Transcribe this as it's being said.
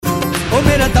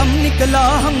दम निकला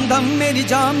हमदम मेरी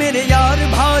जान मेरे यार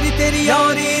भारी तेरी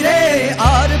यारी रे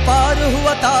आर पार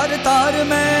हुआ तार तार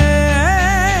में